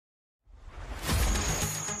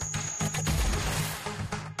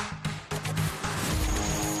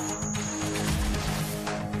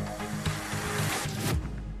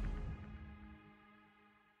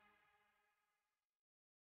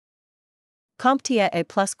CompTIA A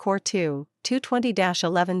Plus Core 2,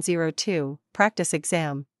 220-1102, Practice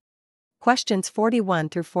Exam. Questions 41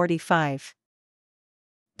 through 45.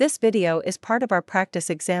 This video is part of our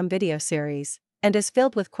practice exam video series, and is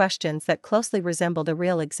filled with questions that closely resemble the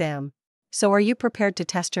real exam. So are you prepared to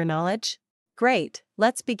test your knowledge? Great,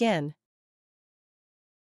 let's begin.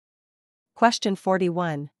 Question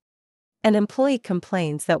 41. An employee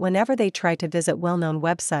complains that whenever they try to visit well-known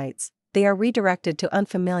websites, they are redirected to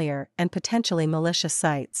unfamiliar and potentially malicious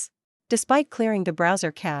sites. Despite clearing the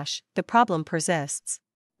browser cache, the problem persists.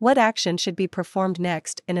 What action should be performed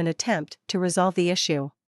next in an attempt to resolve the issue?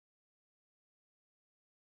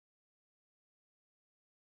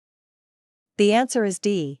 The answer is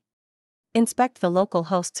D. Inspect the local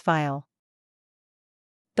hosts file.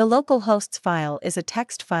 The local hosts file is a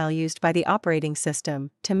text file used by the operating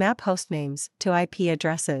system to map hostnames to IP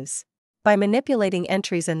addresses. By manipulating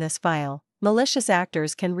entries in this file, malicious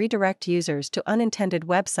actors can redirect users to unintended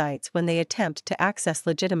websites when they attempt to access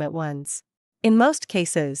legitimate ones. In most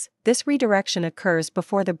cases, this redirection occurs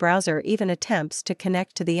before the browser even attempts to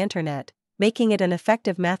connect to the internet, making it an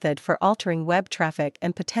effective method for altering web traffic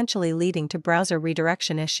and potentially leading to browser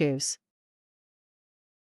redirection issues.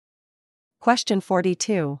 Question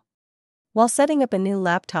 42. While setting up a new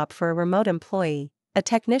laptop for a remote employee, a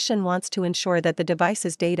technician wants to ensure that the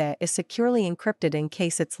device's data is securely encrypted in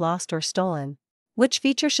case it's lost or stolen. Which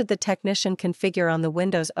feature should the technician configure on the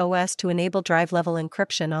Windows OS to enable drive-level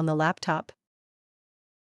encryption on the laptop?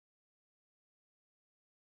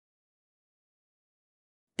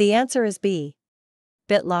 The answer is B.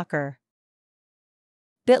 BitLocker.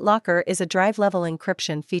 BitLocker is a drive-level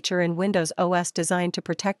encryption feature in Windows OS designed to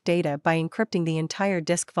protect data by encrypting the entire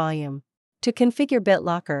disk volume. To configure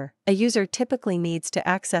BitLocker, a user typically needs to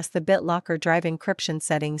access the BitLocker drive encryption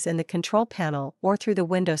settings in the control panel or through the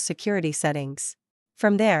Windows security settings.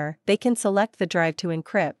 From there, they can select the drive to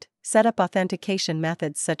encrypt, set up authentication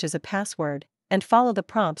methods such as a password, and follow the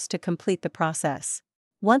prompts to complete the process.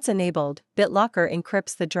 Once enabled, BitLocker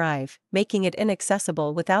encrypts the drive, making it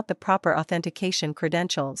inaccessible without the proper authentication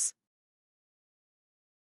credentials.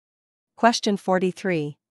 Question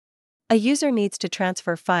 43. A user needs to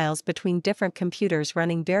transfer files between different computers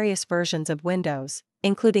running various versions of Windows,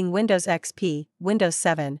 including Windows XP, Windows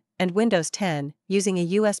 7, and Windows 10, using a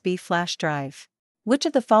USB flash drive. Which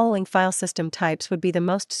of the following file system types would be the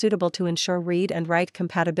most suitable to ensure read and write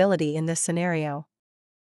compatibility in this scenario?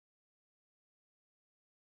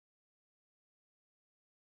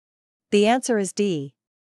 The answer is D.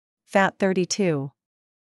 FAT32.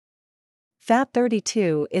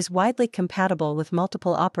 FAT32 is widely compatible with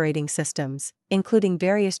multiple operating systems, including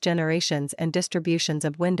various generations and distributions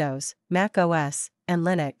of Windows, Mac OS, and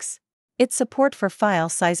Linux. Its support for file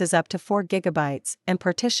sizes up to 4 GB and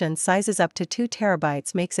partition sizes up to 2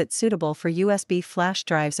 TB makes it suitable for USB flash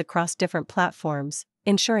drives across different platforms,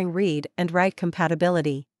 ensuring read and write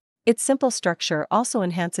compatibility. Its simple structure also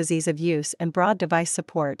enhances ease of use and broad device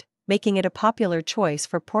support, making it a popular choice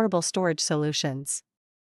for portable storage solutions.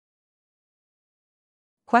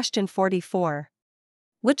 Question 44.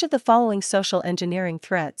 Which of the following social engineering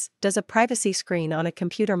threats does a privacy screen on a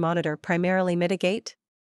computer monitor primarily mitigate?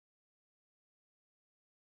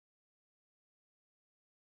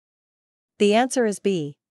 The answer is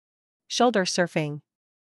B. Shoulder surfing.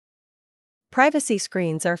 Privacy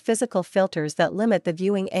screens are physical filters that limit the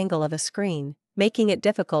viewing angle of a screen, making it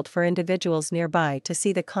difficult for individuals nearby to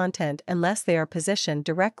see the content unless they are positioned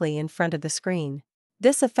directly in front of the screen.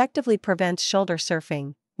 This effectively prevents shoulder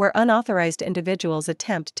surfing, where unauthorized individuals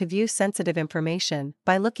attempt to view sensitive information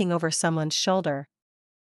by looking over someone's shoulder.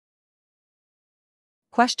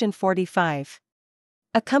 Question 45.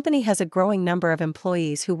 A company has a growing number of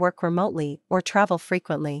employees who work remotely or travel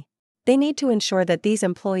frequently. They need to ensure that these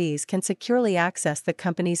employees can securely access the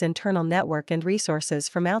company's internal network and resources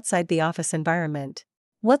from outside the office environment.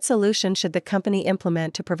 What solution should the company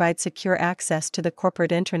implement to provide secure access to the corporate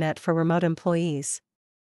intranet for remote employees?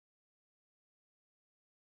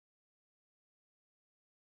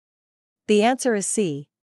 The answer is C.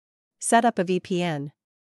 Set up a VPN.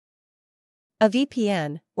 A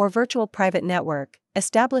VPN, or virtual private network,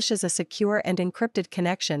 establishes a secure and encrypted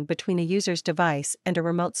connection between a user's device and a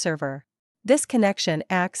remote server. This connection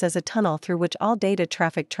acts as a tunnel through which all data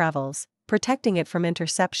traffic travels, protecting it from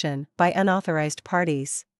interception by unauthorized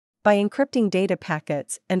parties. By encrypting data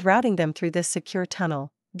packets and routing them through this secure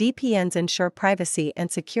tunnel, VPNs ensure privacy and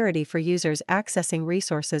security for users accessing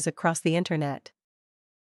resources across the internet.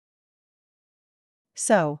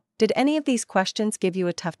 So, did any of these questions give you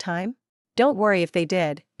a tough time? Don't worry if they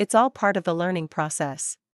did, it's all part of the learning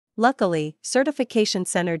process. Luckily, Certification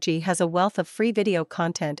Cynergy has a wealth of free video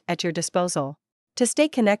content at your disposal. To stay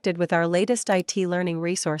connected with our latest IT learning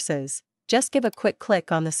resources, just give a quick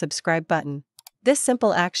click on the subscribe button. This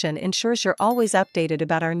simple action ensures you're always updated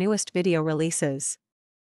about our newest video releases.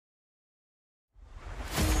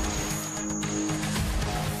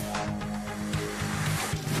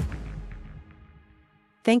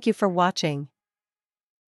 Thank you for watching.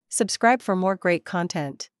 Subscribe for more great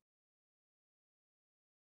content.